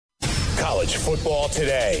College football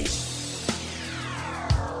today.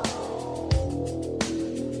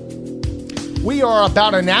 We are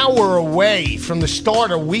about an hour away from the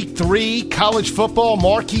start of Week 3 college football.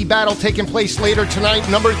 Marquee battle taking place later tonight.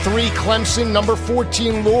 Number 3, Clemson. Number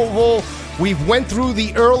 14, Louisville. We've went through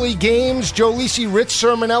the early games. Joe Lisi, Rich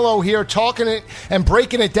Sermonello here talking it and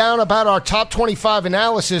breaking it down about our top 25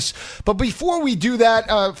 analysis. But before we do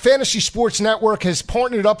that, Fantasy Sports Network has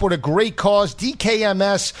partnered up with a great cause,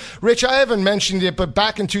 DKMS. Rich, I haven't mentioned it, but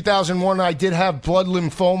back in 2001, I did have blood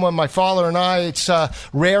lymphoma. My father and I, it's a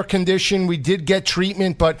rare condition. We did get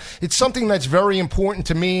treatment, but it's something that's very important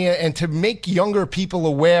to me and to make younger people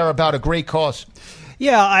aware about a great cause.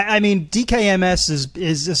 Yeah, I mean, DKMS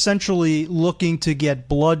is essentially looking to get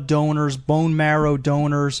blood donors, bone marrow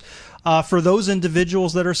donors, for those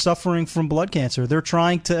individuals that are suffering from blood cancer. They're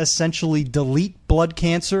trying to essentially delete blood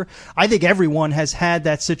cancer. I think everyone has had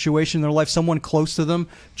that situation in their life, someone close to them.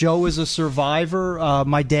 Joe is a survivor.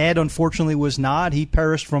 My dad, unfortunately, was not. He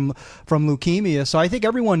perished from leukemia. So I think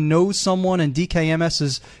everyone knows someone, and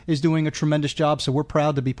DKMS is doing a tremendous job, so we're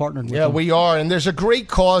proud to be partnered with them. Yeah, we are. And there's a great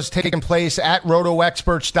cause taking place at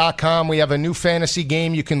rotoexperts.com. We have a new fantasy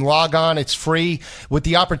game. You can log on. It's free with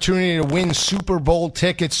the opportunity to win Super Bowl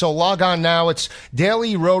tickets. So log on now. It's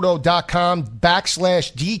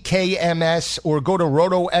dailyroto.com/DKMS or go to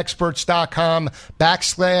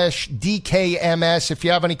rotoexperts.com/DKMS. If you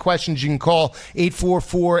have any questions, you can call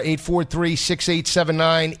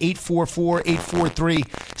 844-843-6879,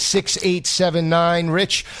 844-843-6879.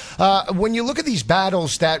 Rich, when you look at these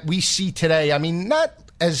battles that we see today, I mean, not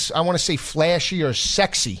as, I want to say, flashy or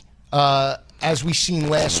sexy as we seen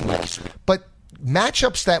last week, but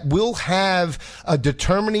matchups that will have a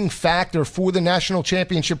determining factor for the national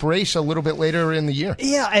championship race a little bit later in the year.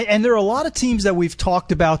 Yeah, and there are a lot of teams that we've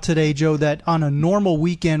talked about today, Joe, that on a normal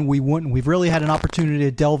weekend we wouldn't. We've really had an opportunity to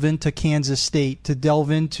delve into Kansas State, to delve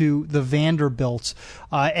into the Vanderbilts,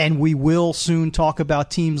 and we will soon talk about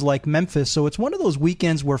teams like Memphis. So it's one of those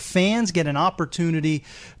weekends where fans get an opportunity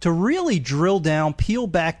to really drill down, peel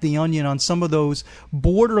back the onion on some of those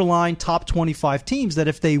borderline top 25 teams that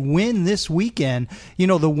if they win this weekend, you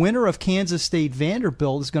know, the winner of Kansas State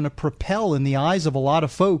Vanderbilt is going to propel in the eyes of a lot of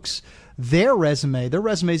folks their resume. Their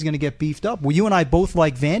resume is going to get beefed up. Well, you and I both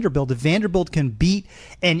like Vanderbilt. If Vanderbilt can beat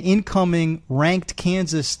an incoming ranked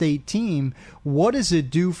Kansas State team, what does it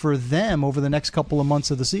do for them over the next couple of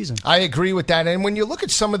months of the season? I agree with that. And when you look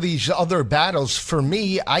at some of these other battles, for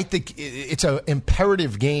me, I think it's an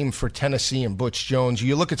imperative game for Tennessee and Butch Jones.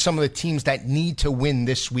 You look at some of the teams that need to win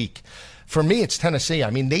this week. For me, it's Tennessee. I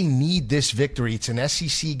mean, they need this victory. It's an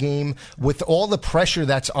SEC game with all the pressure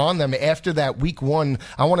that's on them after that week 1,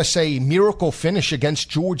 I want to say, miracle finish against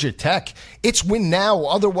Georgia Tech. It's win now.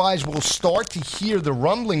 Otherwise, we'll start to hear the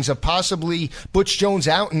rumblings of possibly Butch Jones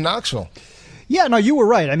out in Knoxville. Yeah, no, you were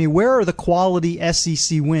right. I mean, where are the quality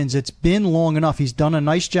SEC wins? It's been long enough. He's done a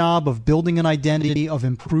nice job of building an identity, of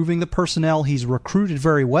improving the personnel. He's recruited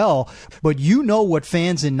very well. But you know what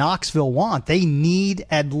fans in Knoxville want. They need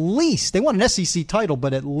at least, they want an SEC title,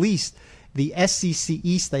 but at least the SEC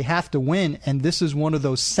East they have to win, and this is one of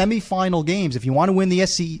those semifinal games. If you want to win the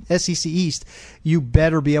SEC East, you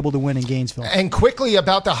better be able to win in Gainesville. And quickly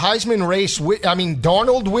about the Heisman race, I mean,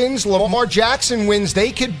 Darnold wins, Lamar Jackson wins.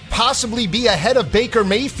 They could possibly be ahead of Baker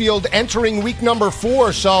Mayfield entering week number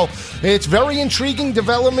 4. So it's very intriguing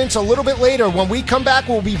developments a little bit later. When we come back,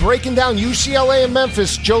 we'll be breaking down UCLA and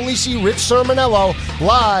Memphis. Joe Lisi, Rich Sermonello,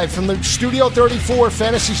 live from the Studio 34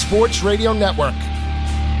 Fantasy Sports Radio Network.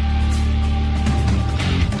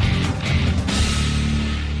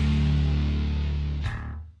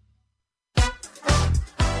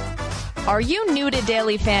 Are you new to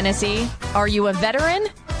daily fantasy? Are you a veteran?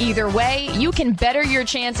 Either way, you can better your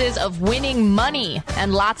chances of winning money,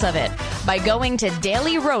 and lots of it, by going to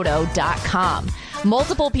dailyroto.com.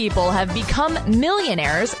 Multiple people have become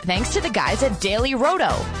millionaires thanks to the guys at Daily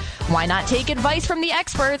Roto. Why not take advice from the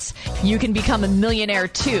experts? You can become a millionaire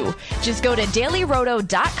too. Just go to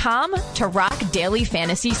dailyroto.com to rock daily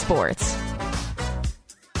fantasy sports.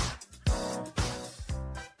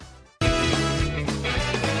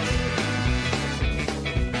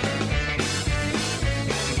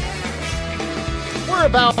 We're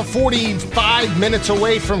about 45 minutes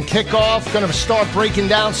away from kickoff. Going to start breaking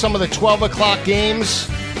down some of the 12 o'clock games.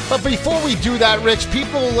 But before we do that, Rich,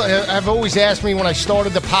 people have always asked me when I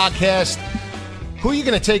started the podcast, who are you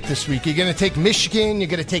going to take this week? You're going to take Michigan? You're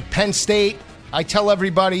going to take Penn State? I tell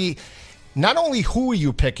everybody, not only who are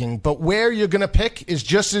you picking, but where you're going to pick is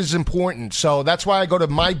just as important. So that's why I go to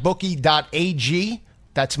mybookie.ag.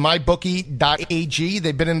 That's mybookie.ag.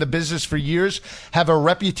 They've been in the business for years, have a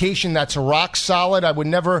reputation that's rock solid. I would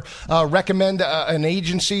never recommend an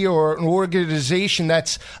agency or an organization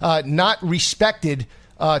that's not respected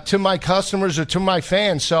to my customers or to my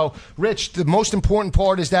fans. So, Rich, the most important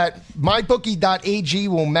part is that mybookie.ag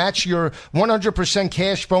will match your 100%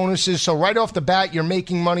 cash bonuses. So right off the bat, you're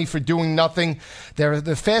making money for doing nothing. They're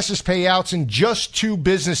the fastest payouts in just 2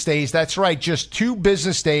 business days. That's right, just 2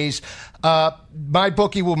 business days.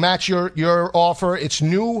 MyBookie will match your offer. Its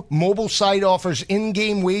new mobile site offers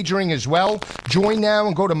in-game wagering as well. Join now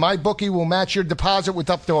and go to MyBookie. Will match your deposit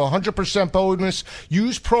with up to 100% bonus.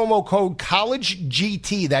 Use promo code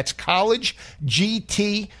CollegeGT. That's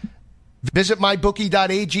CollegeGT. Visit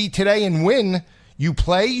MyBookie.ag today and win. You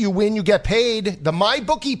play, you win, you get paid. The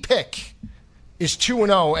MyBookie pick is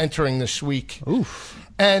 2-0 entering this week. Oof.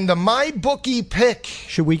 And the MyBookie pick.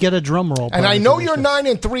 Should we get a drum roll? And I know you're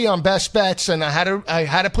 9-3 on best bets, and I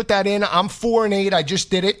had to put that in. I'm 4-8. I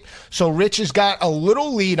just did it. So Rich has got a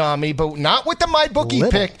little lead on me, but not with the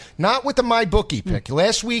MyBookie pick. Not with the MyBookie pick.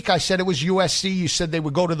 Last week I said it was USC. You said they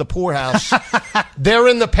would go to the poorhouse. They're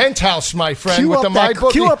in the penthouse, my friend. With the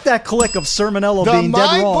MyBookie. Cue up that click of Sermonello being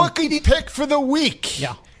dead wrong. The MyBookie pick for the week.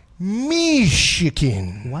 Yeah.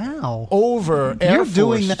 Michigan. Wow. Over Air Force. You're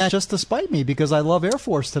doing that just to spite me because I love Air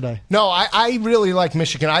Force today. No, I really like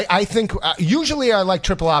Michigan. I think usually I like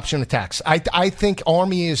triple option attacks. I think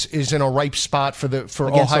Army is in a ripe spot for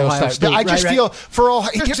Ohio State. I just feel for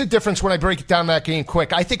Ohio. Here's the difference when I break it down that game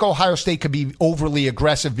quick. I think Ohio State could be overly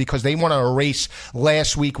aggressive because they want to erase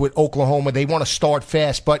last week with Oklahoma. They want to start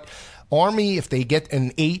fast, but Army, if they get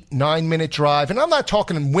an 8-9 minute drive, and I'm not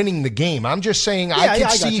talking winning the game. I'm just saying I can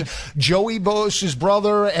see Joey Bosa's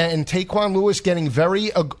brother and Taquan Lewis getting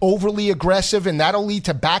very overly aggressive, and that'll lead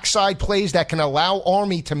to backside plays that can allow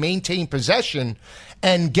Army to maintain possession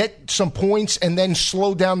and get some points and then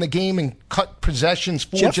slow down the game and cut possessions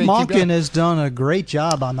for Jeff JT Monken has done a great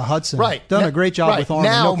job on the Hudson. Right. Done a great job with Army.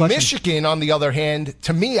 Now, no Michigan, on the other hand,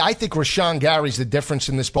 to me, I think Rashawn Gary's the difference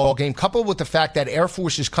in this ball game, coupled with the fact that Air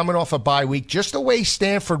Force is coming off a bye week, just the way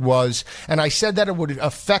Stanford was, and I said that it would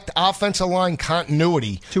affect offensive line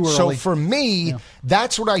continuity. Too early. So for me,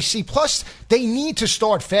 that's what I see. Plus, they need to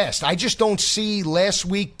start fast. I just don't see last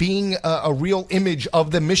week being a real image of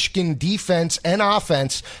the Michigan defense and offense.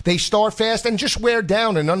 They start fast and just wear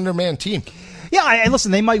down an undermanned team. Yeah,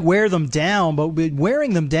 listen, they might wear them down, but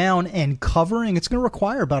wearing them down and covering, it's going to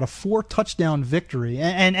require about a 4-touchdown victory.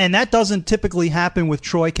 And that doesn't typically happen with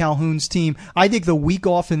Troy Calhoun's team. I think the week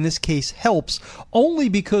off in this case helps, only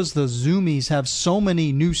because the Zoomies have so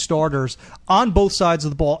many new starters on both sides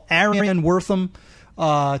of the ball. Aaron Wortham,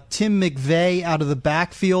 Tim McVeigh out of the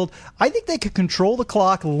backfield. I think they could control the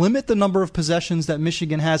clock, limit the number of possessions that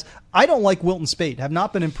Michigan has. I don't like Wilton Speight. Have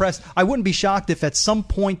not been impressed. I wouldn't be shocked if at some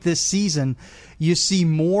point this season you see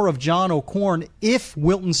more of John O'Korn if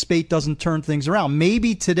Wilton Speight doesn't turn things around.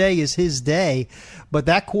 Maybe today is his day, but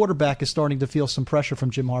that quarterback is starting to feel some pressure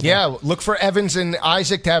from Jim Harbaugh. Yeah, look for Evans and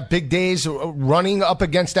Isaac to have big days running up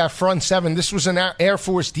against that front seven. This was an Air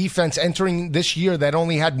Force defense entering this year that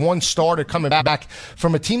only had one starter coming back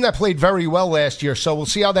from a team that played very well last year. So we'll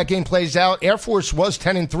see how that game plays out. Air Force was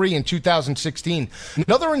 10-3 in 2016.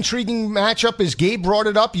 Another intriguing matchup is Gabe brought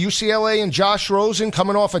it up. UCLA and Josh Rosen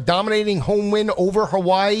coming off a dominating home win over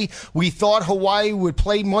Hawaii. We thought Hawaii would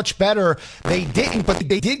play much better. They didn't, but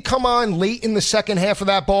they did come on late in the second half of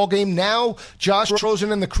that ball game. Now Josh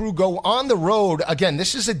Rosen and the crew go on the road. Again,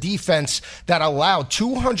 this is a defense that allowed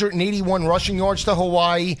 281 rushing yards to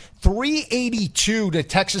Hawaii, 382 to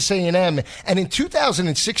Texas A&M. And in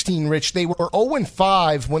 2016, Rich, they were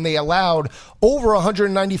 0-5 when they allowed over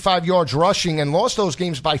 195 yards rushing and lost those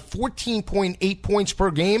games by 14.8 points per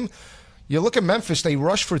game. You look at Memphis, they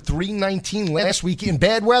rushed for 319 last week in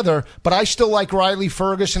bad weather, but I still like Riley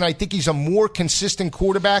Ferguson. I think he's a more consistent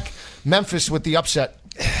quarterback. Memphis with the upset.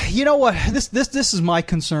 You know what? This is my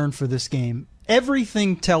concern for this game.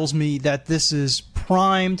 Everything tells me that this is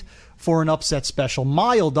primed for an upset special,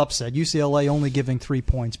 mild upset. UCLA only giving 3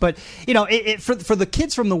 points. But, you know, for the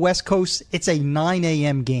kids from the West Coast, it's a 9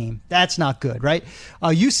 a.m. game. That's not good, right?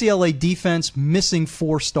 UCLA defense missing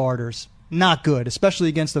 4 starters. Not good, especially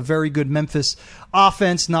against a very good Memphis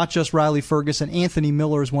offense, not just Riley Ferguson. Anthony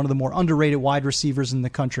Miller is one of the more underrated wide receivers in the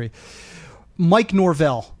country. Mike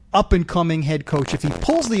Norvell, up-and-coming head coach. If he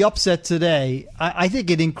pulls the upset today, I think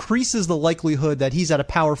it increases the likelihood that he's at a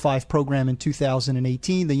Power 5 program in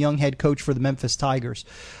 2018, the young head coach for the Memphis Tigers.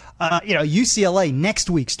 UCLA next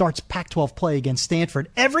week starts Pac-12 play against Stanford.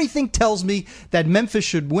 Everything tells me that Memphis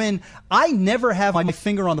should win. I never have my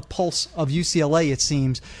finger on the pulse of UCLA, it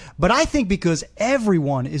seems. But I think because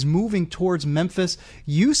everyone is moving towards Memphis,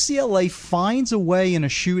 UCLA finds a way in a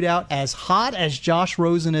shootout. As hot as Josh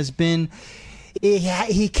Rosen has been,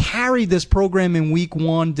 he carried this program in week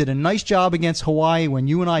 1, did a nice job against Hawaii when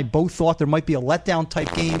you and I both thought there might be a letdown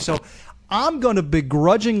type game. So I'm going to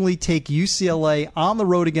begrudgingly take UCLA on the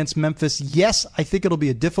road against Memphis. Yes, I think it'll be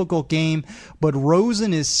a difficult game, but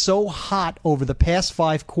Rosen is so hot over the past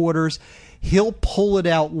 5 quarters. He'll pull it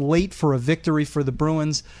out late for a victory for the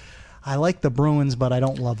Bruins. I like the Bruins, but I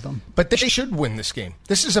don't love them. But they should win this game.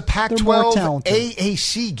 This is a Pac-12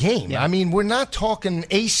 AAC game. Yeah. I mean, we're not talking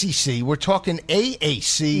ACC. We're talking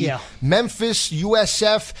AAC, Yeah. Memphis,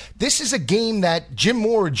 USF. This is a game that Jim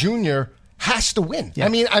Mora Jr. has to win. Yeah. I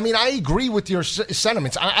mean, I agree with your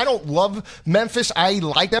sentiments. I don't love Memphis. I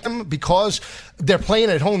like them because they're playing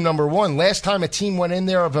at home, number one. Last time a team went in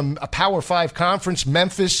there of a Power 5 conference,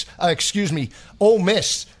 Ole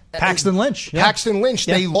Miss. Paxton Lynch. Yeah. Paxton Lynch,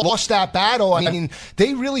 Yeah. they lost that battle. I mean,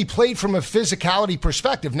 they really played from a physicality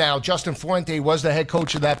perspective. Now, Justin Fuente was the head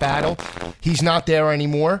coach of that battle. He's not there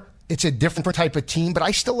anymore. It's a different type of team, but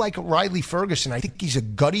I still like Riley Ferguson. I think he's a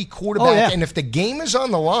gutty quarterback. Oh, yeah. And if the game is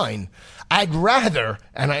on the line, I'd rather,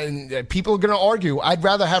 people are going to argue, I'd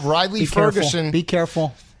rather have Riley Ferguson. Be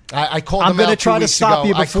careful. I called I'm him going to out 2 try to weeks stop ago.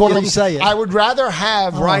 you before you say it. I would rather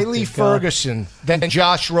have Riley good God. Ferguson than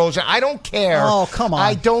Josh Rosen. I don't care. Oh, come on.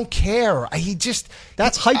 I don't care.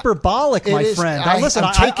 That's hyperbolic, my friend. Now, listen,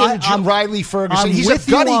 I'm taking Riley Ferguson. I'm He's with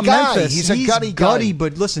a gutty you on guy. Memphis. He's a gutty guy.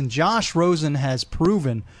 But listen, Josh Rosen has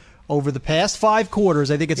proven over the past 5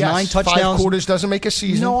 quarters, I think it's Yes, 9 touchdowns. 5 quarters doesn't make a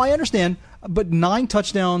season. No, I understand. But 9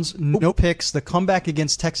 touchdowns, no picks, the comeback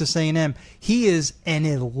against Texas A&M. He is an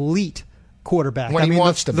elite quarterback. When he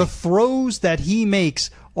wants to be. The throws that he makes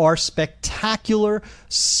are spectacular,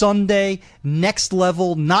 Sunday, next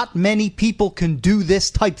level. Not many people can do this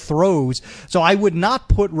type throws. So I would not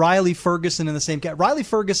put Riley Ferguson in the same category. Riley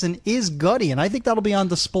Ferguson is gutty, and I think that'll be on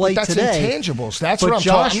display But that's today. intangibles. That's but what I'm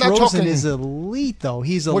Josh talking. Rosen is elite, though.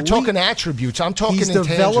 He's elite. We're talking attributes. I'm talking He's intangibles.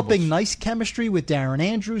 developing nice chemistry with Darren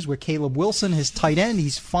Andrews, with Caleb Wilson, his tight end.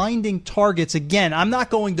 He's finding targets. Again, I'm not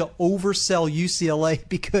going to oversell UCLA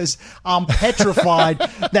because I'm petrified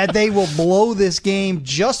that they will blow this game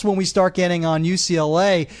just when we start getting on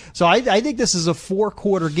UCLA. So I think this is a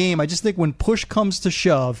 4-quarter game. I just think when push comes to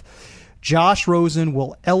shove, Josh Rosen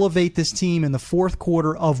will elevate this team in the 4th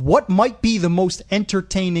quarter of what might be the most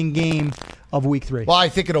entertaining game of week 3. Well, I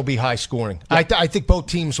think it'll be high scoring. Yeah. I think both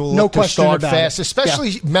teams will No look to question start about fast, it.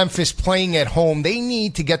 especially Memphis playing at home. They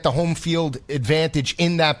need to get the home field advantage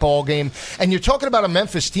in that ball game. And you're talking about a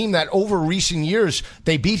Memphis team that over recent years,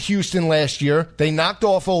 they beat Houston last year. They knocked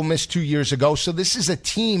off Ole Miss 2 years ago. So this is a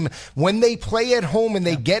team, when they play at home and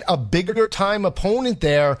they get a bigger time opponent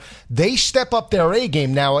there, they step up their A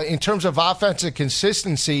game. Now, in terms of offensive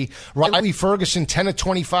consistency, Riley Ferguson, 10 of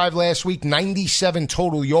 25 last week, 97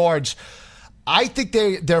 total yards. I think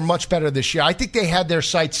they're much better this year. I think they had their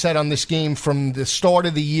sights set on this game from the start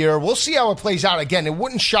of the year. We'll see how it plays out. Again, it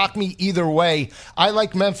wouldn't shock me either way. I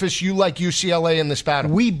like Memphis. You like UCLA in this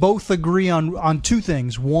battle. We both agree on 2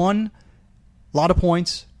 things. 1, a lot of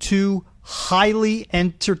points. 2, highly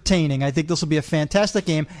entertaining. I think this will be a fantastic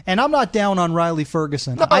game. And I'm not down on Riley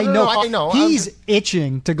Ferguson. I know. He's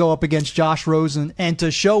itching to go up against Josh Rosen and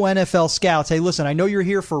to show NFL scouts, hey, listen, I know you're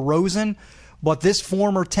here for Rosen, but this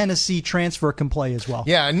former Tennessee transfer can play as well.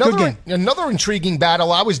 Yeah, another intriguing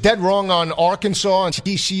battle. I was dead wrong on Arkansas and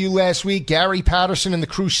TCU last week. Gary Patterson and the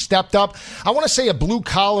crew stepped up. I want to say a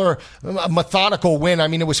blue-collar, methodical win. I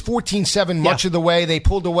mean, it was 14-7 much of the way. They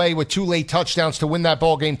pulled away with 2 late touchdowns to win that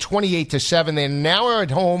ball game, 28-7. They now are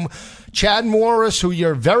at home. Chad Morris, who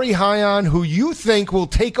you're very high on, who you think will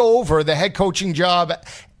take over the head coaching job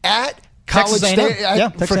at College State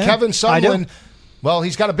for Kevin Sumlin. Well,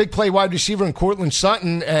 he's got a big play wide receiver in Cortland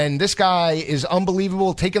Sutton, and this guy is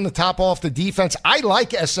unbelievable, taking the top off the defense. I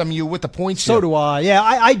like SMU with the points here. So do I. Yeah,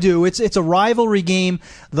 I do. It's a rivalry game,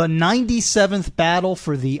 the 97th battle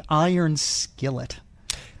for the Iron Skillet.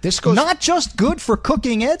 This goes not just good for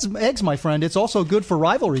cooking eggs, my friend. It's also good for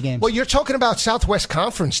rivalry games. Well, you're talking about Southwest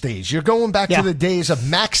Conference days. You're going back to the days of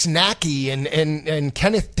Max Nackey and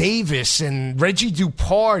Kenneth Davis and Reggie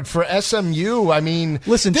Dupard for SMU. I mean,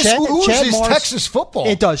 listen, this Chad oozes Morris, Texas football.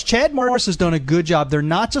 It does. Chad Morris has done a good job. They're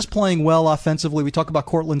not just playing well offensively. We talk about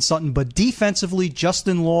Cortland Sutton, but defensively,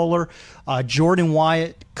 Justin Lawler, Jordan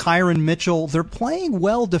Wyatt, Kyron Mitchell. They're playing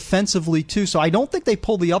well defensively, too. So I don't think they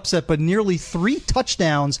pull the upset, but nearly 3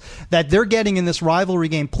 touchdowns that they're getting in this rivalry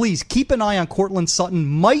game. Please keep an eye on Cortland Sutton.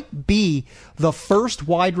 Might be the first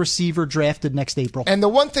wide receiver drafted next April. And the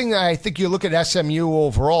one thing that I think you look at SMU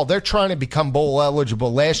overall, they're trying to become bowl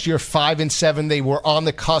eligible. Last year, 5-7, they were on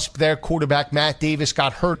the cusp. Their quarterback, Matt Davis,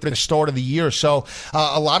 got hurt at the start of the year. So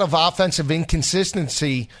a lot of offensive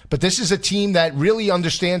inconsistency. But this is a team that really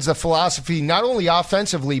understands the philosophy, not only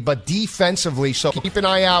offensively, but defensively. So keep an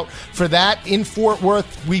eye out for that in Fort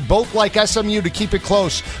Worth. We both like SMU to keep it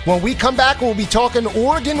close. When we come back, we'll be talking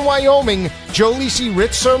Oregon, Wyoming. Joe Lisi,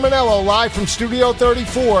 Rich Sermonello, live from Studio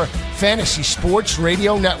 34, Fantasy Sports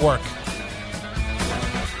Radio Network.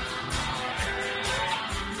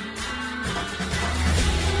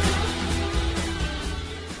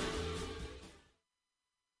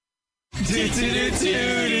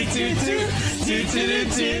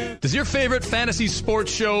 Does your favorite fantasy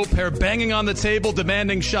sports show pair banging on the table,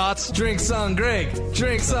 demanding shots? Drinks on Greg.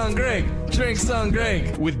 Drinks on Greg. Drinks on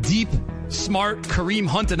Greg. With deep, smart Kareem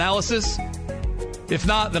Hunt analysis? If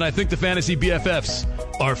not, then I think the Fantasy BFFs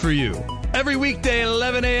are for you. Every weekday at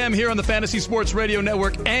 11 a.m. here on the Fantasy Sports Radio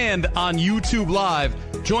Network and on YouTube Live.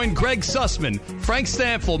 Join Greg Sussman, Frank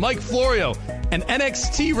Stanfield, Mike Florio, and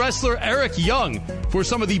NXT wrestler Eric Young for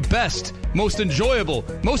some of the best, most enjoyable,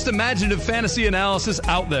 most imaginative fantasy analysis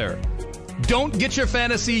out there. Don't get your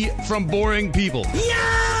fantasy from boring people.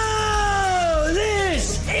 Yo!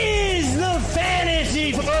 This is the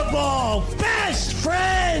Fantasy Football Best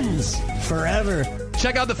Friends Forever.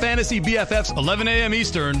 Check out the Fantasy BFFs, 11 a.m.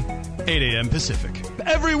 Eastern, 8 a.m. Pacific.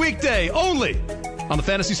 Every weekday, only on the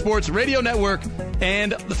Fantasy Sports Radio Network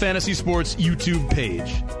and the Fantasy Sports YouTube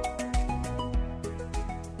page.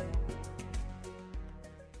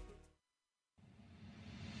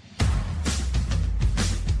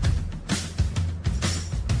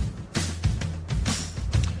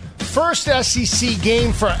 First SEC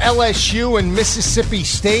game for LSU and Mississippi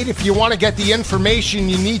State. If you want to get the information,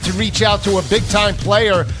 you need to reach out to a big-time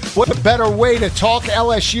player. What a better way to talk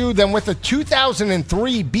LSU than with a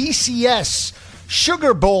 2003 BCS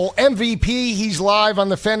Sugar Bowl MVP. He's live on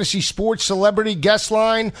the Fantasy Sports Celebrity Guest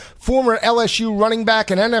Line. Former LSU running back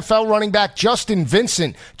and NFL running back Justin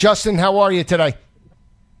Vincent. Justin, how are you today?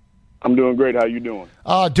 I'm doing great. How you doing?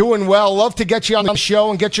 Doing well. Love to get you on the show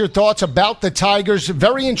and get your thoughts about the Tigers.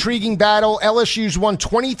 Very intriguing battle. LSU's won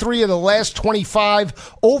 23 of the last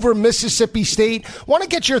 25 over Mississippi State. Want to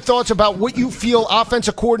get your thoughts about what you feel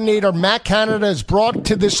offensive coordinator Matt Canada has brought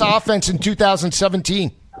to this offense in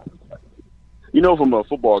 2017. You know, from a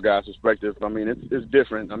football guy's perspective, I mean, it's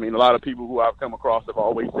different. I mean, a lot of people who I've come across have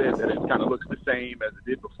always said that it kind of looks the same as it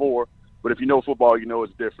did before. But if you know football, you know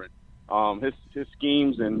it's different. His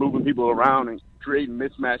schemes and moving people around and creating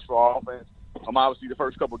mismatch for our offense. Obviously, the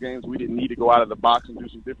first couple of games, we didn't need to go out of the box and do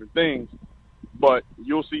some different things. But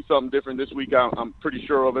you'll see something different this week. I'm pretty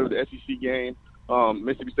sure of it. The SEC game.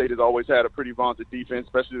 Mississippi State has always had a pretty vaunted defense,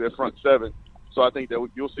 especially their front seven. So I think that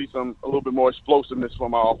you'll see a little bit more explosiveness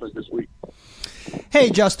from our offense this week. Hey,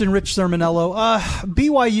 Justin, Rich Sermonello.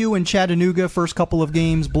 BYU and Chattanooga, first couple of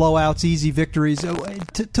games, blowouts, easy victories.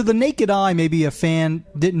 To the naked eye, maybe a fan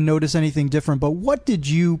didn't notice anything different, but what did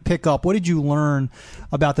you pick up? What did you learn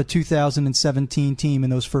about the 2017 team in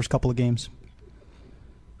those first couple of games?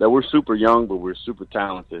 That we're super young, but we're super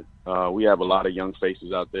talented. We have a lot of young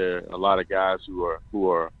faces out there, a lot of guys who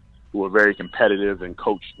are very competitive and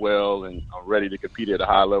coached well and are ready to compete at a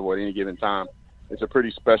high level at any given time. It's a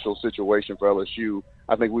pretty special situation for LSU.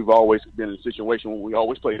 I think we've always been in a situation where we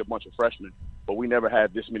always played a bunch of freshmen, but we never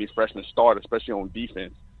had this many freshmen start, especially on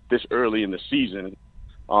defense, this early in the season,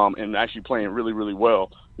 and actually playing really, really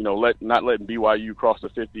well. You know, not letting BYU cross the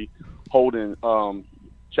 50, holding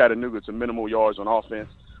Chattanooga to minimal yards on offense.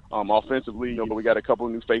 Offensively, we got a couple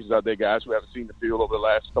of new faces out there, guys who haven't seen the field over the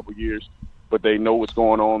last couple of years, but they know what's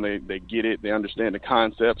going on. They get it. They understand the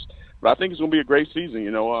concepts. But I think it's going to be a great season.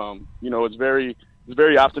 It's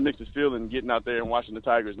very optimistic feeling getting out there and watching the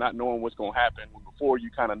Tigers, not knowing what's going to happen. Before you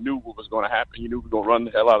kind of knew what was going to happen, you knew we were going to run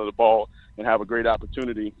the hell out of the ball and have a great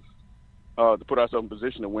opportunity to put ourselves in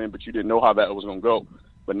position to win, but you didn't know how that was going to go.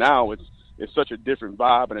 But now it's such a different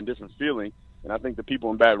vibe and a different feeling. And I think the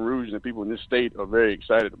people in Baton Rouge and the people in this state are very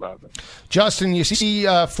excited about it. Justin, you see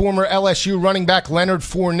former LSU running back Leonard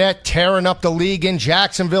Fournette tearing up the league in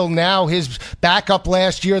Jacksonville now. His backup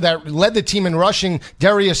last year that led the team in rushing,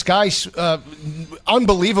 Darius Geis,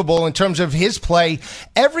 unbelievable in terms of his play.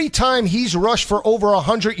 Every time he's rushed for over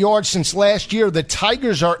 100 yards since last year, the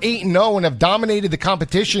Tigers are 8-0 and have dominated the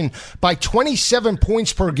competition by 27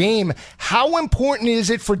 points per game. How important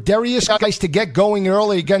is it for Darius Geis to get going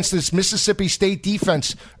early against this Mississippi State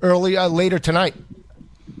defense later tonight?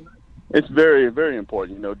 It's very, very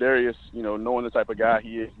important. Darius, knowing the type of guy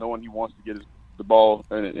he is, knowing he wants to get the ball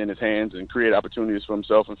in his hands and create opportunities for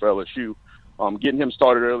himself and for LSU. Getting him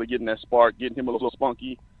started early, getting that spark, getting him a little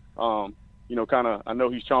spunky. I know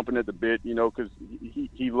he's chomping at the bit, because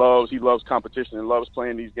he loves competition and loves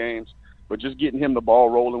playing these games. But just getting him the ball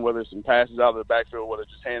rolling, whether it's some passes out of the backfield, whether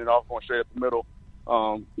it's just handing it off, going straight up the middle,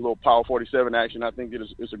 a little power 47 action, I think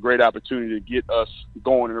it's a great opportunity to get us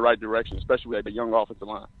going in the right direction, especially at the young offensive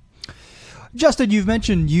line. Justin, you've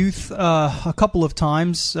mentioned youth a couple of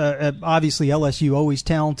times. Obviously, LSU always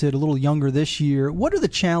talented, a little younger this year. What are the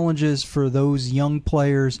challenges for those young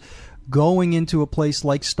players going into a place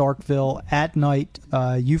like Starkville at night?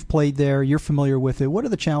 You've played there. You're familiar with it. What are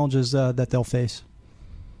the challenges that they'll face?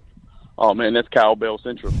 Oh, man, that's Cowbell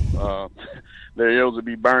Central. Their ears will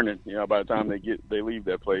be burning, by the time they leave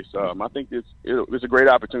that place. I think it's a great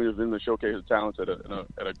opportunity for them to showcase the talents at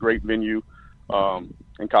a great venue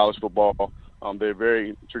in college football. They're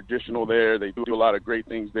very traditional there. They do a lot of great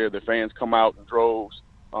things there. The fans come out in droves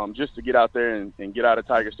just to get out there and get out of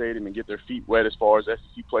Tiger Stadium and get their feet wet as far as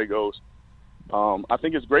SEC play goes. I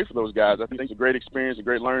think it's great for those guys. I think it's a great experience, a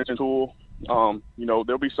great learning tool.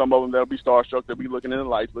 There'll be some of them that'll be starstruck. They'll be looking in the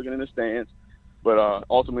lights, looking in the stands. But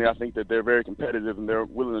ultimately, I think that they're very competitive and they're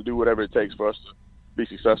willing to do whatever it takes for us to be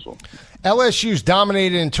successful. LSU's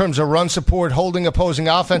dominated in terms of run support, holding opposing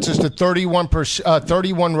offenses to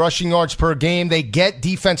 31 rushing yards per game. They get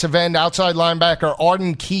defensive end, outside linebacker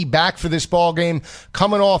Arden Key back for this ball game,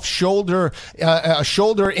 coming off a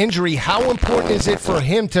shoulder injury. How important is it for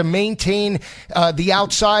him to maintain the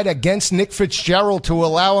outside against Nick Fitzgerald to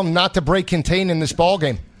allow him not to break contain in this ball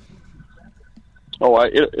game? Oh,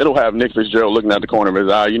 it'll have Nick Fitzgerald looking at the corner of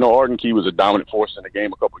his eye. Arden Key was a dominant force in the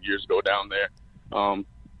game a couple of years ago down there.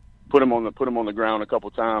 Put him on the ground a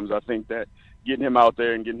couple times. I think that getting him out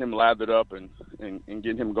there and getting him lathered up and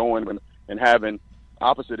getting him going and having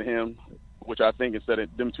opposite of him, which I think instead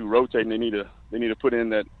of them two rotating, they need to put in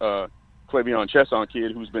that Clevion Chesson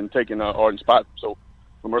kid who's been taking Arden's spot. So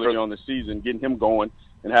from early on this season, getting him going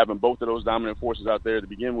and having both of those dominant forces out there to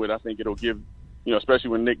begin with, I think it'll give, especially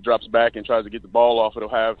when Nick drops back and tries to get the ball off,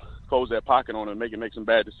 it'll close that pocket on him, make some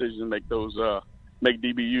bad decisions, and make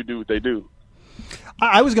DBU do what they do.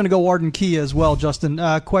 I was going to go Arden Key as well, Justin.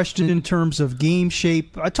 Question in terms of game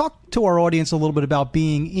shape. I talked to our audience a little bit about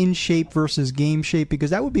being in shape versus game shape, because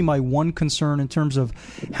that would be my one concern in terms of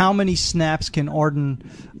how many snaps can Arden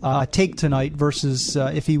take tonight versus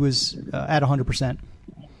if he was at 100%.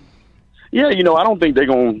 Yeah, I don't think they're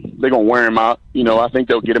gonna wear him out. I think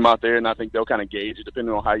they'll get him out there, and I think they'll kind of gauge it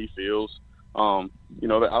depending on how he feels. I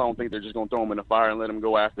don't think they're just going to throw him in the fire and let him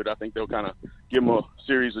go after it. I think they'll kind of give him a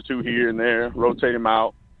series or two here and there, rotate him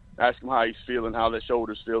out, ask him how he's feeling, how that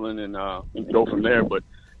shoulder's feeling, and go from there. But,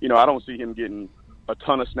 I don't see him getting a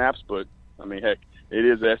ton of snaps, but, heck, it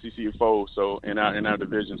is the SEC foe, so in our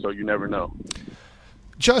division, so you never know.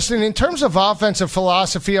 Justin, in terms of offensive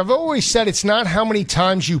philosophy, I've always said it's not how many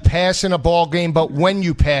times you pass in a ball game, but when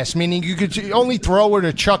you pass, meaning you could only throw it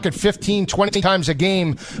or chuck it 15, 20 times a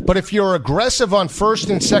game. But if you're aggressive on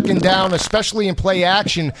first and second down, especially in play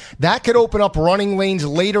action, that could open up running lanes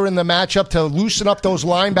later in the matchup to loosen up those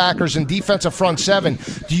linebackers and defensive front seven.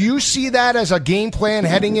 Do you see that as a game plan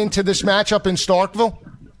heading into this matchup in Starkville?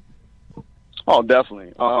 Oh,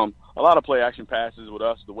 definitely. A lot of play action passes with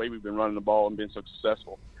us, the way we've been running the ball and been so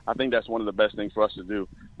successful. I think that's one of the best things for us to do.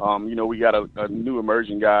 We got a new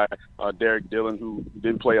emerging guy, Derek Dillon, who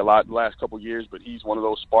didn't play a lot the last couple of years, but he's one of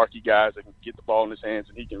those sparky guys that can get the ball in his hands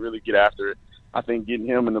and he can really get after it. I think getting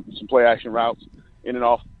him in some play action routes in and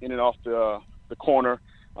off the corner,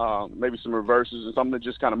 maybe some reverses and something to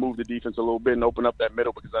just kind of move the defense a little bit and open up that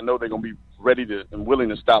middle, because I know they're going to be ready to and willing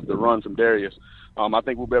to stop the run from Darius. I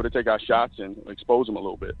think we'll be able to take our shots and expose them a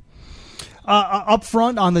little bit. Up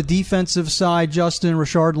front on the defensive side, Justin,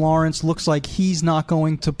 Rashard Lawrence looks like he's not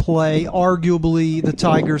going to play. Arguably the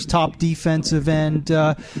Tigers' top defensive end.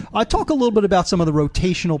 Talk a little bit about some of the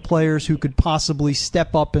rotational players who could possibly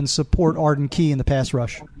step up and support Arden Key in the pass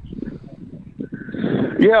rush.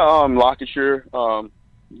 Yeah, Lancashire,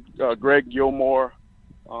 Greg Gilmore.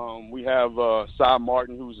 We have Cy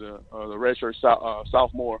Martin, who's the redshirt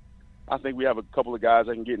sophomore. I think we have a couple of guys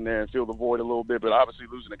that can get in there and fill the void a little bit, but obviously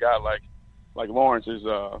losing a guy like Lawrence is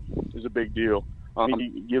a big deal.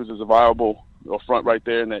 He gives us a viable front right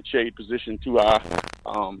there in that shade position,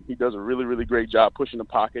 2-eye. He does a really, really great job pushing the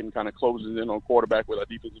pocket and kind of closes in on quarterback with our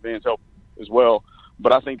defensive ends help as well.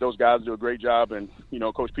 But I think those guys do a great job, and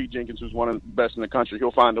Coach Pete Jenkins, who's one of the best in the country,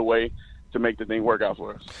 he'll find a way to make the thing work out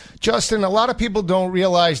for us. Justin, a lot of people don't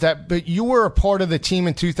realize that, but you were a part of the team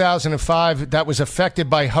in 2005 that was affected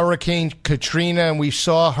by Hurricane Katrina, and we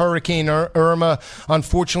saw Hurricane Irma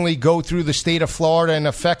unfortunately go through the state of Florida and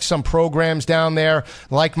affect some programs down there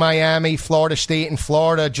like Miami, Florida State, and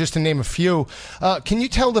Florida, just to name a few. Can you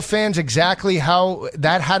tell the fans exactly how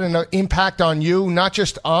that had an impact on you, not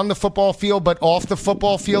just on the football field, but off the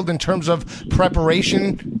football field in terms of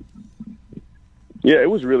preparation? Yeah, it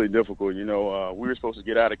was really difficult. We were supposed to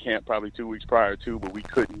get out of camp probably 2 weeks prior to, but we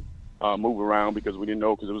couldn't move around because we didn't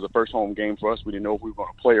know, because it was the first home game for us. We didn't know if we were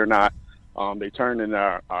going to play or not. They turned in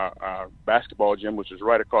our basketball gym, which is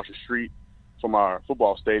right across the street from our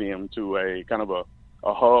football stadium, to a kind of a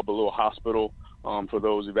hub, a little hospital for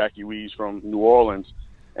those evacuees from New Orleans.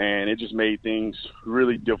 And it just made things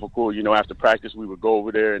really difficult. After practice, we would go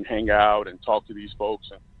over there and hang out and talk to these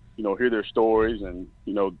folks and, hear their stories and,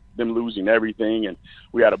 them losing everything. And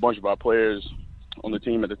we had a bunch of our players on the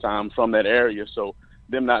team at the time from that area. So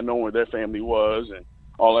them not knowing where their family was and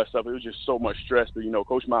all that stuff, it was just so much stress. But,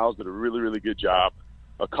 Coach Miles did a really, really good job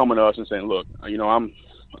of coming to us and saying, look,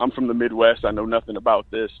 I'm from the Midwest. I know nothing about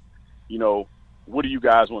this. What do you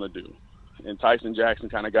guys want to do? And Tyson Jackson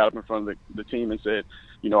kind of got up in front of the team and said,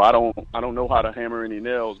 I don't know how to hammer any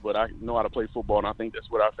nails, but I know how to play football, and I think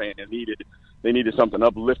that's what our fans needed. They needed something to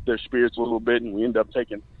uplift their spirits a little bit, and we ended up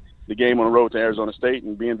taking the game on the road to Arizona State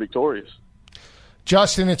and being victorious.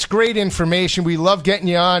 Justin, it's great information. We love getting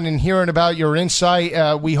you on and hearing about your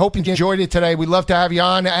insight. We hope you enjoyed it today. We'd love to have you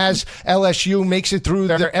on as LSU makes it through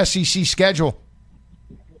their SEC schedule.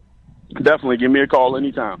 Definitely. Give me a call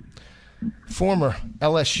anytime. Former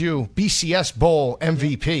LSU BCS Bowl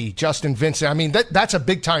MVP, Justin Vincent. I mean, that's a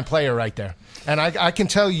big-time player right there. And I can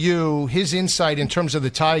tell you his insight in terms of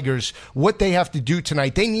the Tigers, what they have to do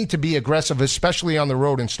tonight. They need to be aggressive, especially on the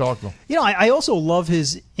road in Starkville. I also love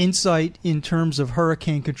his insight in terms of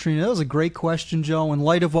Hurricane Katrina. That was a great question, Joe, in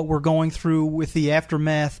light of what we're going through with the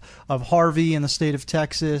aftermath of Harvey in the state of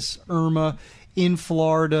Texas, Irma in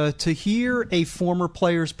Florida. To hear a former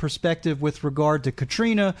player's perspective with regard to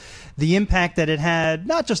Katrina, the impact that it had,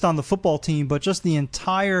 not just on the football team, but just the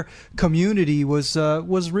entire community, was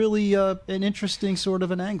really an interesting sort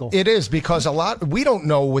of an angle. It is, because we don't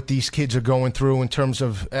know what these kids are going through in terms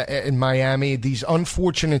of in Miami, these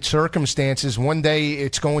unfortunate circumstances. One day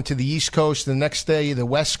it's going to the East Coast, the next day the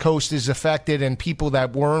West Coast is affected, and people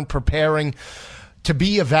that weren't preparing to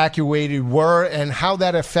be evacuated were, and how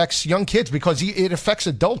that affects young kids, because it affects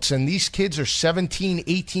adults, and these kids are 17,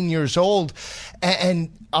 18 years old,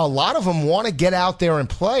 and a lot of them want to get out there and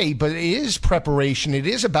play, but it is preparation. It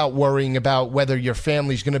is about worrying about whether your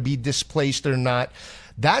family's going to be displaced or not.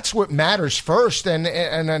 That's what matters first,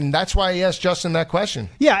 and that's why I asked Justin that question.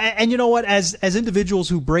 Yeah, and you know what? As individuals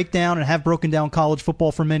who break down and have broken down college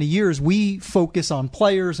football for many years, we focus on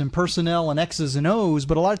players and personnel and X's and O's,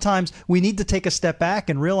 but a lot of times we need to take a step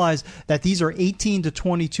back and realize that these are 18 to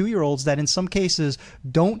 22-year-olds that in some cases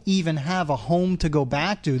don't even have a home to go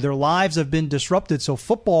back to. Their lives have been disrupted, so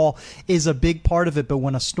football is a big part of it, but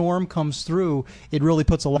when a storm comes through, it really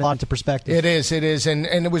puts a lot into perspective. It is, and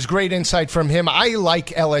it was great insight from him. I like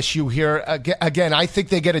LSU here. Again, I think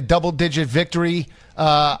they get a double-digit victory.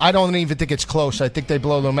 I don't even think it's close. I think they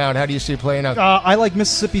blow them out. How do you see it playing out? I like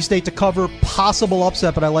Mississippi State to cover, possible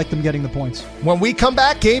upset, but I like them getting the points. When we come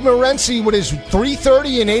back, Gabe Morency with his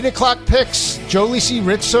 3:30 and 8 o'clock picks. Joe Lisi,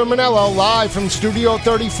 Rich Sermonello, live from Studio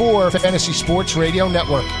 34, Fantasy Sports Radio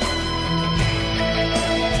Network.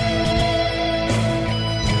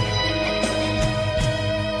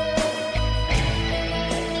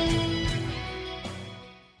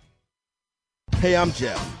 Hey, I'm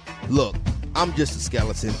Jeff. Look, I'm just a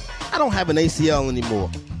skeleton. I don't have an ACL anymore,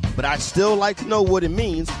 but I'd still like to know what it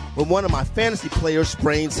means when one of my fantasy players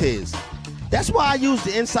sprains his. That's why I use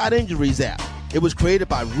the Inside Injuries app. It was created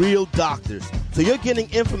by real doctors, so you're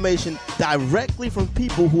getting information directly from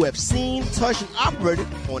people who have seen, touched, and operated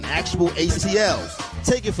on actual ACLs.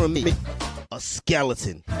 Take it from me, a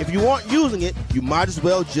skeleton. If you aren't using it, you might as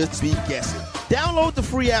well just be guessing. Download the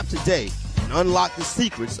free app today and unlock the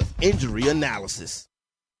secrets of injury analysis.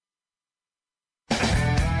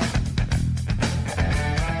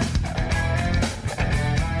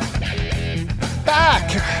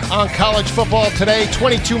 Back on college football today,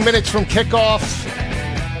 22 minutes from kickoff.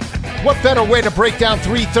 What better way to break down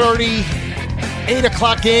 3:30, 8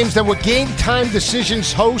 o'clock games than with Game Time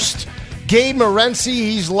Decisions host Gabe Morency.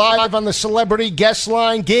 He's live on the celebrity guest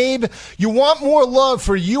line. Gabe, you want more love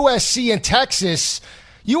for USC and Texas.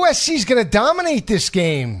 USC's going to dominate this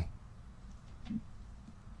game.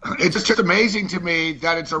 it's just amazing to me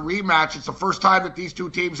that it's a rematch. It's the first time that these two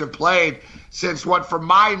teams have played since what, for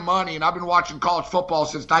my money, and I've been watching college football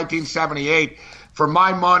since 1978, for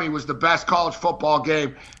my money was the best college football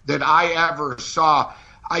game that I ever saw.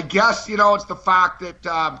 I guess, it's the fact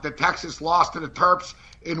that Texas lost to the Terps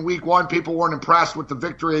in week 1. People weren't impressed with the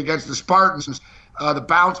victory against the Spartans, the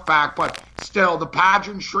bounce back, but still the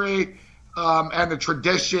pageantry and the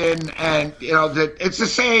tradition, and that it's the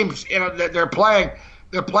same. That they're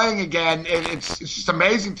playing again. It's just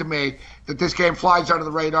amazing to me that this game flies under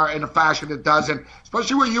the radar in a fashion it doesn't,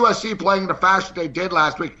 especially with USC playing in the fashion they did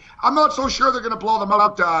last week. I'm not so sure they're going to blow them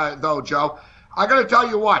out, though, Joe. I got to tell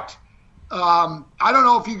you what. I don't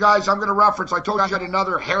know if you guys, I'm going to reference, I told you I had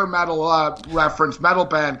another hair metal reference, metal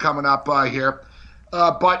band coming up here.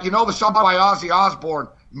 But the song by Ozzy Osbourne,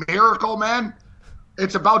 Miracle Man,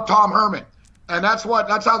 it's about Tom Herman. And that's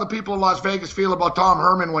how the people in Las Vegas feel about Tom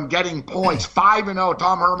Herman when getting points. 5-0,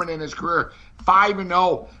 Tom Herman in his career,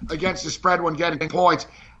 5-0 against the spread when getting points.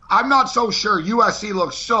 I'm not so sure. USC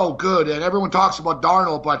looks so good, and everyone talks about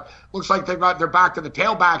Darnold, but looks like they're back to the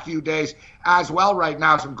tailback days as well right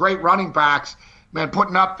now. Some great running backs, man,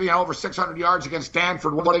 putting up over 600 yards against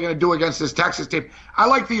Stanford. What are they going to do against this Texas team? I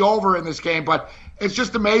like the over in this game, but it's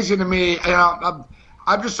just amazing to me.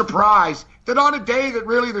 I'm just surprised that on a day that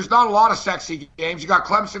really there's not a lot of sexy games. You got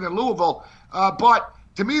Clemson and Louisville, but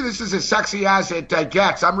to me this is as sexy as it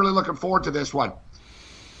gets. I'm really looking forward to this one.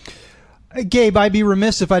 Gabe, I'd be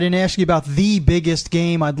remiss if I didn't ask you about the biggest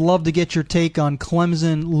game. I'd love to get your take on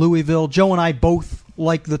Clemson, Louisville. Joe and I both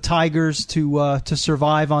like the Tigers to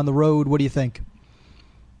survive on the road. What do you think?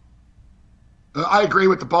 I agree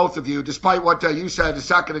with the both of you, despite what you said a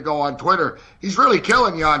second ago on Twitter. He's really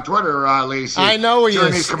killing you on Twitter, Lacey. I know he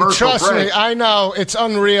is. Trust me, I know. It's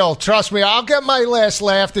unreal. Trust me, I'll get my last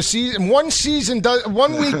laugh. The season, one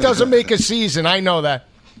week doesn't make a season. I know that.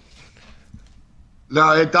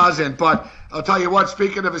 No, it doesn't. But I'll tell you what,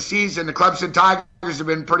 speaking of a season, the Clemson Tigers have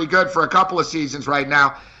been pretty good for a couple of seasons right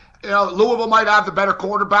now. Louisville might have the better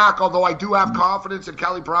quarterback, although I do have confidence in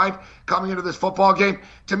Kelly Bryant coming into this football game.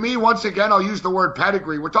 To me, once again, I'll use the word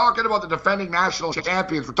pedigree. We're talking about the defending national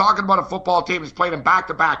champions. We're talking about a football team that's played in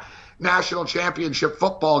back-to-back national championship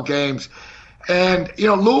football games. And,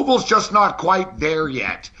 Louisville's just not quite there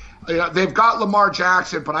yet. They've got Lamar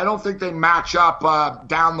Jackson, but I don't think they match up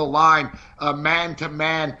down the line,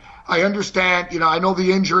 man-to-man. I understand, I know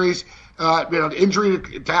the injuries. The injury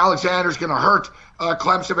to Alexander is going to hurt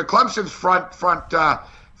Clemson, but Clemson's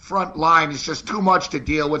front line is just too much to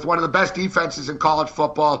deal with. One of the best defenses in college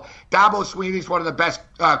football. Dabo Swinney's one of the best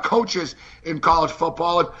coaches in college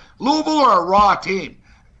football. And Louisville are a raw team,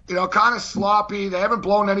 kind of sloppy. They haven't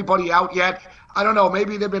blown anybody out yet. I don't know.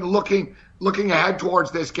 Maybe they've been looking ahead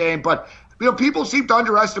towards this game, but people seem to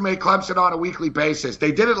underestimate Clemson on a weekly basis.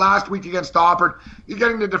 They did it last week against Auburn. You're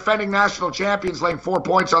getting the defending national champions laying 4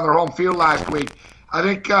 points on their home field last week.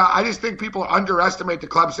 I just think people underestimate the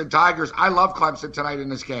Clemson Tigers. I love Clemson tonight in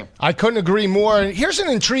this game. I couldn't agree more. Here's an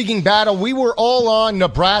intriguing battle. We were all on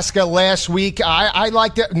Nebraska last week. I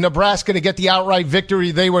liked Nebraska to get the outright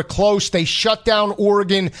victory. They were close. They shut down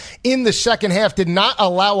Oregon in the second half, did not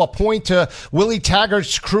allow a point to Willie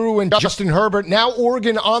Taggart's crew and Justin Herbert. Now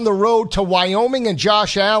Oregon on the road to Wyoming and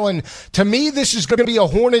Josh Allen. To me, this is going to be a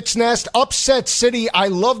hornet's nest. Upset city. I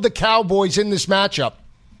love the Cowboys in this matchup.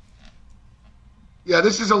 Yeah,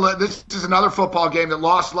 this is another football game that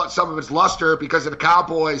lost some of its luster because of the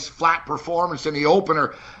Cowboys' flat performance in the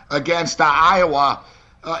opener against Iowa.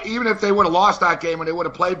 Even if they would have lost that game and they would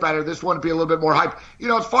have played better, this one would be a little bit more hype.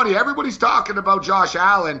 It's funny. Everybody's talking about Josh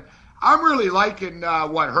Allen. I'm really liking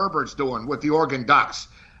what Herbert's doing with the Oregon Ducks.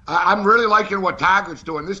 I'm really liking what Taggart's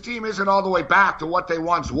doing. This team isn't all the way back to what they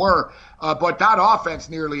once were, but that offense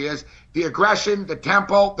nearly is. The aggression, the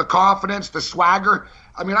tempo, the confidence, the swagger.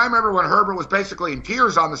 I remember when Herbert was basically in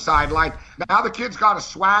tears on the sideline. Now the kid's got a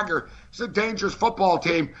swagger. It's a dangerous football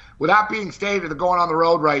team. With that being stated, they're going on the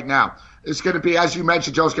road right now. It's going to be, as you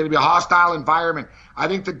mentioned, Joe, it's going to be a hostile environment. I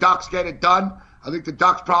think the Ducks get it done. I think the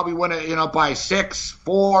Ducks probably win it, by 6,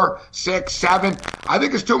 4, 6, 7. I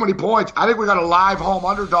think it's too many points. I think we got a live home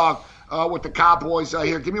underdog with the Cowboys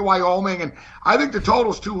here. Give me Wyoming, and I think the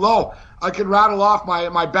total's too low. I can rattle off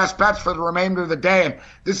my best bets for the remainder of the day, and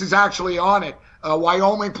this is actually on it.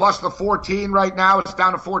 Wyoming plus the 14 right now. It's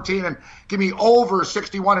down to 14, and give me over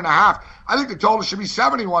 61.5. I think the total should be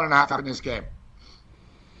 71.5 in this game.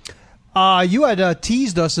 You had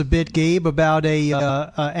teased us a bit, Gabe, about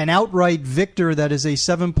an outright victor that is a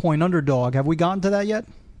 7-point underdog. Have we gotten to that yet?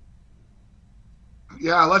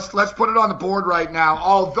 Yeah, let's put it on the board right now.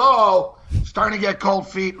 Although starting to get cold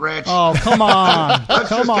feet, Rich. Oh, come on,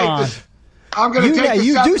 come on. I'm going to take the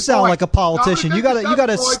you 7 do sound points. like a politician. You got to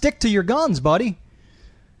points. stick to your guns, buddy.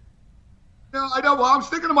 No, I know. Well, I'm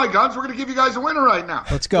sticking to my guns. We're going to give you guys a winner right now.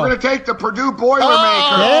 Let's go. We're going to take the Purdue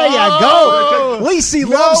Boilermakers. There you go. Lacey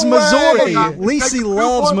loves way. Missouri. Take Lacey the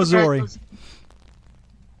loves Boilermakers. Missouri.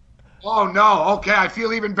 Oh, no. Okay, I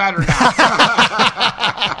feel even better now.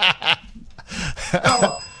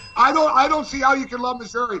 No, I don't see how you can love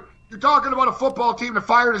Missouri. You're talking about a football team that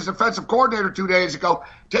fired his defensive coordinator 2 days ago,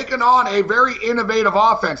 taking on a very innovative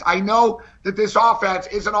offense. I know that this offense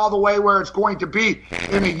isn't all the way where it's going to be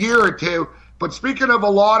in a year or two, but speaking of a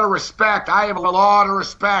lot of respect, I have a lot of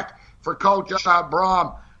respect for Coach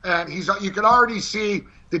Braum, and you can already see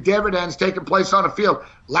the dividends taking place on the field.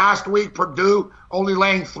 Last week, Purdue only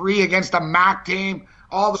laying 3 against a MAC team.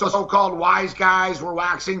 All the so-called wise guys were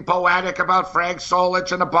waxing poetic about Frank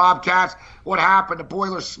Solich and the Bobcats. What happened? The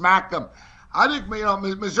Boilers smacked them. I think,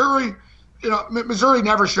 Missouri, Missouri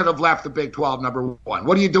never should have left the Big 12, number one.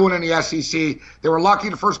 What are you doing in the SEC? They were lucky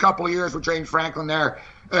the first couple of years with James Franklin there,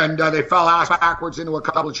 and they fell ass backwards into a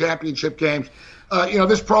couple of championship games.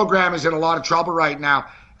 This program is in a lot of trouble right now,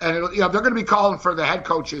 and they're going to be calling for the head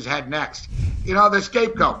coach's head next. The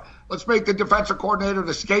scapegoat. Let's make the defensive coordinator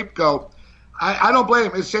the scapegoat. I don't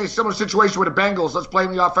blame him. It's a similar situation with the Bengals. Let's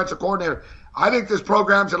blame the offensive coordinator. I think this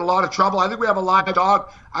program's in a lot of trouble. I think we have a live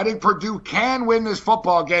dog. I think Purdue can win this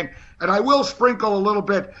football game, and I will sprinkle a little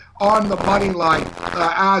bit on the money line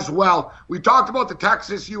as well. We talked about the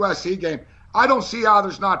Texas-USC game. I don't see how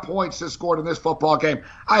there's not points that's scored in this football game.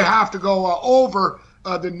 I have to go over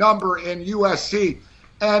the number in USC.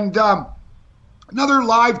 And another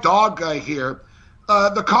live dog here,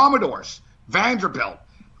 the Commodores, Vanderbilt.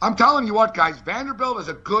 I'm telling you what, guys, Vanderbilt is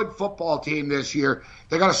a good football team this year.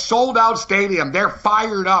 They got a sold-out stadium. They're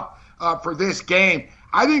fired up for this game.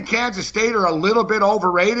 I think Kansas State are a little bit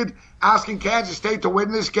overrated. Asking Kansas State to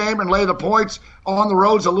win this game and lay the points on the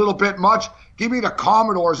road's a little bit much. Give me the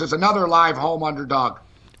Commodores as another live home underdog.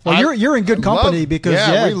 Well, you're in good company because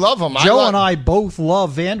we love them. Joe and I both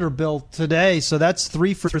love Vanderbilt today, so that's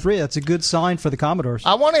 3 for 3. That's a good sign for the Commodores.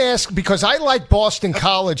 I want to ask, because I like Boston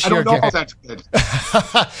College here. I don't know if that's good.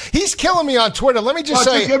 He's killing me on Twitter. Let me just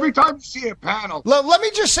say. Every time you see a panel. Let me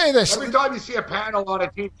just say this. Every time you see a panel on a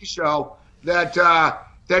TV show that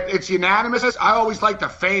it's unanimous, I always like to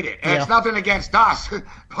fade it. And it's nothing against us, but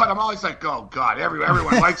I'm always like, oh, God,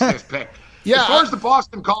 everyone likes this pick. As far as the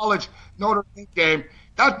Boston College Notre Dame game,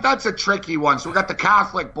 that's a tricky one. So we got the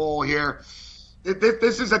Catholic Bowl here.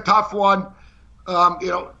 This is a tough one.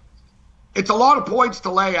 It's a lot of points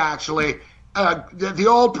to lay, actually. The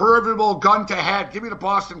old proverbial gun to head. Give me the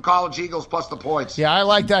Boston College Eagles plus the points. Yeah, I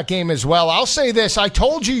like that game as well. I'll say this. I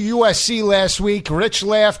told you USC last week. Rich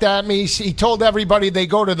laughed at me. He told everybody they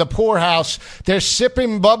go to the poorhouse. They're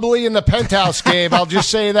sipping bubbly in the Penthouse game. I'll just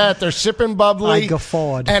say that. They're sipping bubbly. I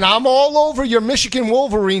guffawed. And I'm all over your Michigan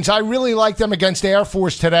Wolverines. I really like them against Air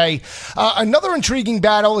Force today. Another intriguing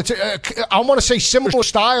battle. It's I want to say similar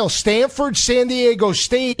style. Stanford, San Diego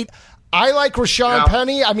State. I like Rashawn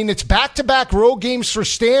Penny. I mean, it's back-to-back road games for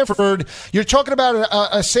Stanford. You're talking about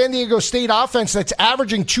a San Diego State offense that's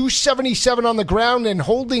averaging 277 on the ground and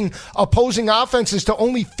holding opposing offenses to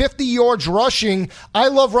only 50 yards rushing. I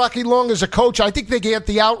love Rocky Long as a coach. I think they get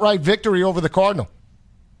the outright victory over the Cardinal.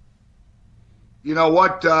 You know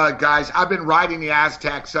what, guys? I've been riding the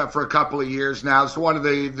Aztecs for a couple of years now. It's one of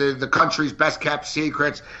the country's best-kept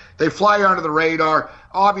secrets. They fly under the radar.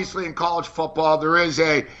 Obviously, in college football, there is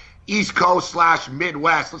a East Coast /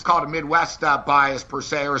 Midwest, let's call it a Midwest bias per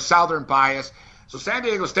se, or a Southern bias. So San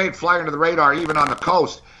Diego State fly under the radar even on the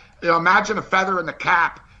coast. Imagine a feather in the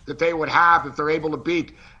cap that they would have if they're able to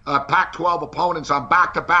beat Pac-12 opponents on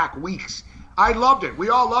back-to-back weeks. I loved it. We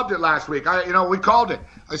all loved it last week. We called it.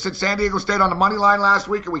 I said San Diego State on the money line last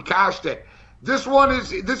week, and we cashed it. This one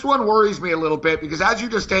worries me a little bit because, as you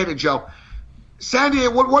just stated, Joe, San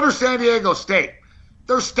Diego. What are San Diego State?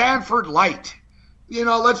 They're Stanford light.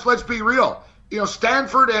 Let's be real.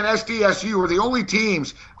 Stanford and SDSU are the only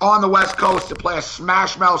teams on the West Coast to play a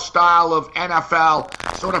smash mouth style of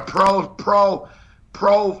NFL, sort of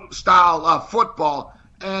pro style football,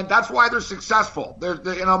 and that's why they're successful.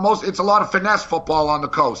 It's a lot of finesse football on the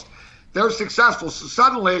coast. They're successful. So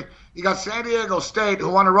suddenly you got San Diego State who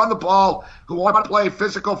want to run the ball, who want to play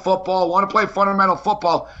physical football, want to play fundamental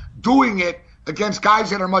football, doing it against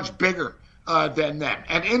guys that are much bigger than them.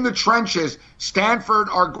 And in the trenches, Stanford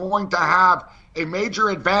are going to have a major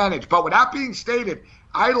advantage. But with that being stated,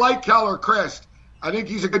 I like Keller Christ. I think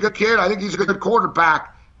he's a good kid. I think he's a good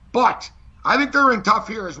quarterback. But I think they're in tough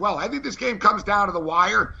here as well. I think this game comes down to the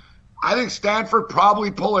wire. I think Stanford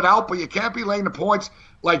probably pull it out, but you can't be laying the points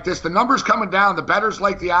like this. The number's coming down. The bettors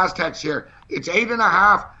like the Aztecs here. It's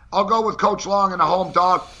 8.5. I'll go with Coach Long and the home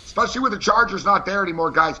dog, especially with the Chargers not there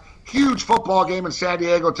anymore, guys. Huge football game in San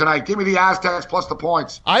Diego tonight. Give me the Aztecs plus the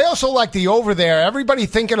points. I also like the over there. Everybody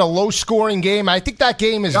thinking a low-scoring game. I think that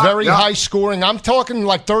game is very high-scoring. I'm talking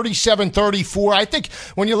like 37-34. I think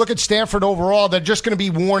when you look at Stanford overall, they're just going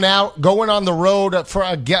to be worn out, going on the road for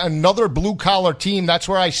another blue-collar team. That's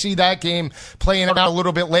where I see that game playing out a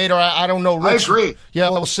little bit later. I don't know, Rich. I agree.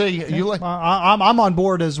 Yeah, we'll see. I'm on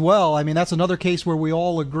board as well. I mean, that's another case where we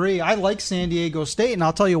all agree. I like San Diego State, and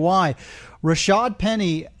I'll tell you why. Rashad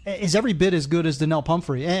Penny is every bit as good as Donnell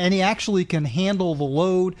Pumphrey, and he actually can handle the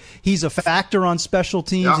load. He's a factor on special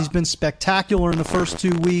teams. Yeah. He's been spectacular in the first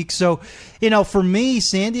 2 weeks. So, for me,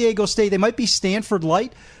 San Diego State, they might be Stanford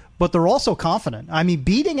light, but they're also confident. I mean,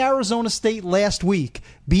 beating Arizona State last week,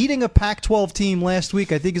 beating a Pac-12 team last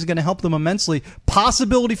week, I think is going to help them immensely.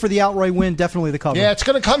 Possibility for the outright win, definitely the cover. Yeah, it's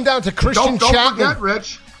going to come down to Christian Chapman. Don't forget,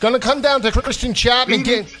 Rich. Going to come down to Christian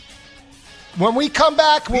Chapman. When we come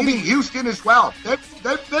back, we'll be Houston as well.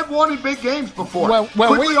 They've won in big games before.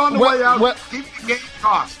 Quickly on the way out, keep the game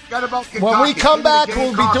cost. Forget about Kentucky. When we come back,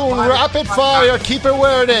 we'll be doing rapid fire. Keep it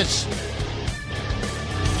where it is.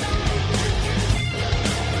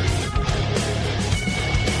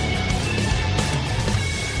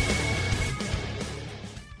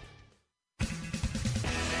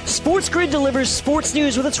 SportsGrid delivers sports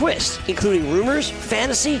news with a twist, including rumors,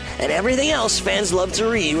 fantasy, and everything else fans love to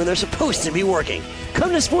read when they're supposed to be working.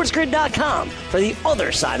 Come to SportsGrid.com for the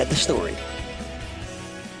other side of the story.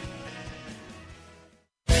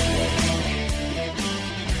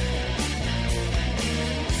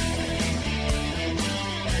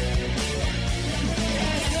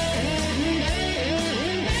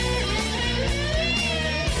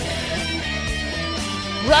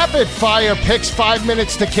 Rapid fire picks, 5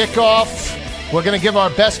 minutes to kick off. We're going to give our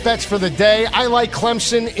best bets for the day. I like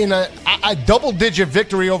Clemson in a double-digit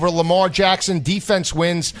victory over Lamar Jackson. Defense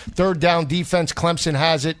wins. Third down defense. Clemson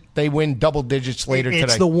has it. They win double digits later today.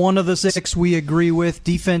 It's the one of the six we agree with.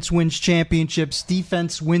 Defense wins championships.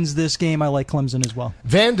 Defense wins this game. I like Clemson as well.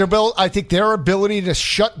 Vanderbilt, I think their ability to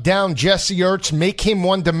shut down Jesse Ertz, make him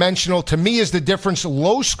one-dimensional, to me is the difference.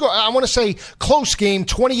 Low score, I want to say close game,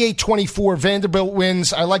 28-24. Vanderbilt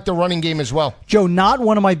wins. I like the running game as well. Joe, not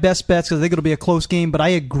one of my best bets because I think it'll be a close game, but I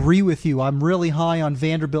agree with you. I'm really high on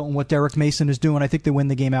Vanderbilt and what Derek Mason is doing. I think they win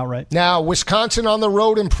the game outright. Now, Wisconsin on the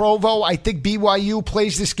road in Provo. I think BYU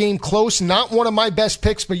plays this game close. Not one of my best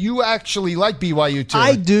picks, but you actually like BYU too.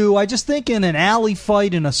 I do. I just think in an alley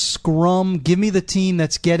fight, in a scrum, give me the team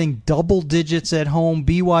that's getting double digits at home.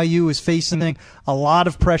 BYU is facing a lot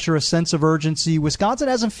of pressure, a sense of urgency. Wisconsin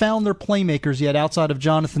hasn't found their playmakers yet outside of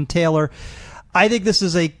Jonathan Taylor. I think this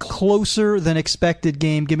is a closer than expected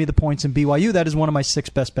game. Give me the points in BYU. That is one of my 6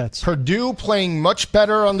 best bets. Purdue playing much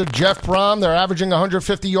better under Jeff Brom. They're averaging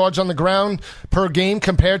 150 yards on the ground per game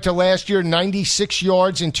compared to last year, 96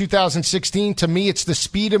 yards in 2016. To me, it's the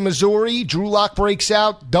speed of Missouri. Drew Lock breaks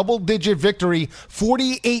out. Double-digit victory,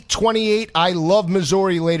 48-28. I love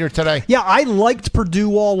Missouri later today. Yeah, I liked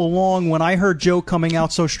Purdue all along. When I heard Joe coming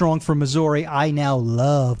out so strong for Missouri, I now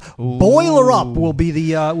love. Ooh. Boiler up will be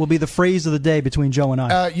the phrase of the day between Joe and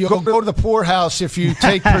I. You'll go to the poorhouse if you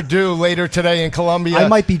take Purdue later today in Columbia. I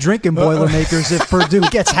might be drinking Boilermakers if Purdue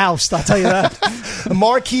gets housed, I'll tell you that. A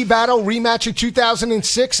marquee battle, rematch of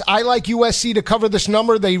 2006. I like USC to cover this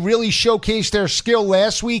number. They really showcased their skill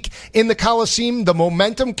last week in the Coliseum. The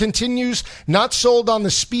momentum continues. Not sold on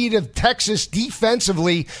the speed of Texas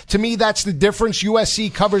defensively. To me, that's the difference.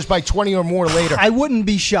 USC covers by 20 or more later. I wouldn't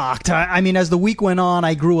be shocked. I mean, as the week went on,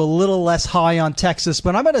 I grew a little less high on Texas,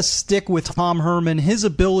 but I'm going to stick with Tom Herman, his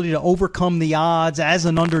ability to overcome the odds as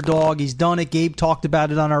an underdog. He's done it. Gabe talked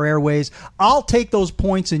about it on our airways. I'll take those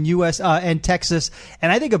points in and Texas,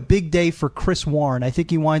 and I think a big day for Chris Warren. I think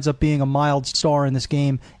he winds up being a mild star in this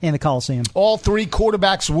game in the Coliseum. All 3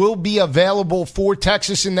 quarterbacks will be available for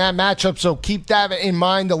Texas in that matchup, so keep that in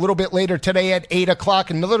mind. A little bit later today at 8 o'clock,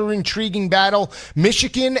 another intriguing battle.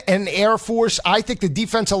 Michigan and Air Force. I think the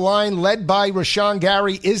defensive line led by Rashawn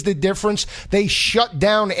Gary is the difference. They shut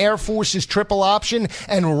down Air Force's triple option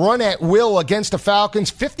and run at will against the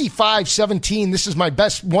Falcons. 55-17. This is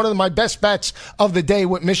one of my best bets of the day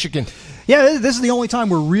with Michigan. Yeah, this is the only time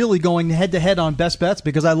we're really going head-to-head on best bets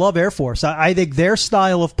because I love Air Force. I think their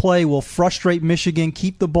style of play will frustrate Michigan,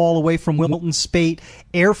 keep the ball away from Wilton Spate.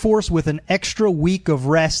 Air Force with an extra week of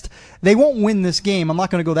rest. They won't win this game. I'm not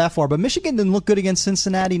going to go that far, but Michigan didn't look good against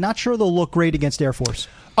Cincinnati. Not sure they'll look great against Air Force.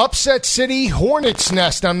 Upset City, Hornets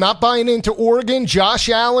Nest. I'm not buying into Oregon. Josh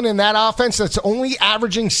Allen and that offense that's only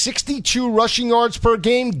averaging 62 rushing yards per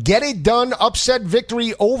game. Get it done. Upset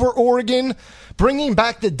victory over Oregon. Bringing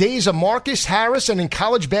back the days of Marcus Harris and in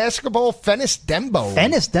college basketball, Fennis Dembo.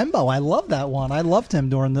 Fennis Dembo, I love that one. I loved him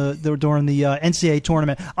during the NCAA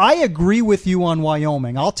tournament. I agree with you on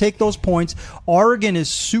Wyoming. I'll take those points. Oregon is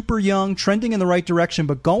super young, trending in the right direction,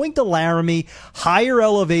 but going to Laramie, higher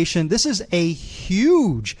elevation. This is a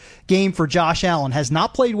huge game for Josh Allen. Has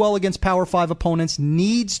not played well against Power 5 opponents.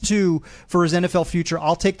 Needs to for his NFL future.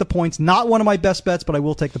 I'll take the points. Not one of my best bets, but I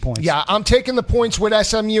will take the points. Yeah, I'm taking the points with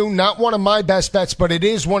SMU. Not one of my best bets, but it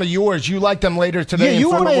is one of yours. You like them later today. Yeah,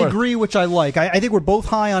 you and I agree, which I like. I think we're both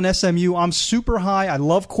high on SMU. I'm super high. I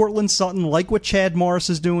love Cortland Sutton. Like what Chad Morris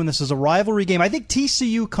is doing. This is a rivalry game. I think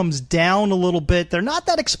TCU comes down a little bit. They're not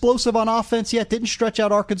that explosive on offense yet. Didn't stretch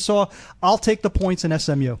out Arkansas. I'll take the points in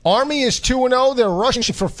SMU. Army is 2-0. They're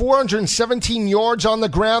rushing for 417 yards on the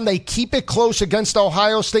ground. They keep it close against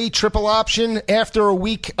Ohio State. Triple option after a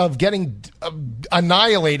week of getting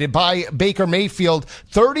annihilated by Baker Mayfield.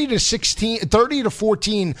 30-14.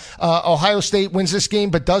 Ohio State wins this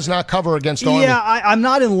game, but does not cover against Army. Yeah, I'm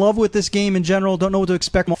not in love with this game in general. Don't know what to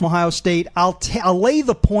expect from Ohio State. I'll lay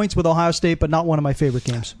the points with Ohio State, but not one of my favorite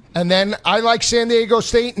games. And then I like San Diego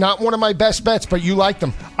State. Not one of my best bets, but you like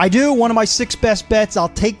them. I do. One of my 6 best bets. I'll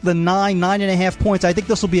take the 9.5 points. I think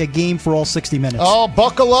this will be a game for all 60 minutes. Oh,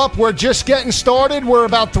 buckle up. We're just getting started. We're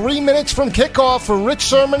about 3 minutes from kickoff. For Rich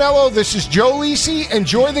Sermonello, this is Joe Lisi.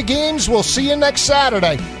 Enjoy the games. We'll see you next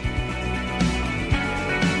Saturday.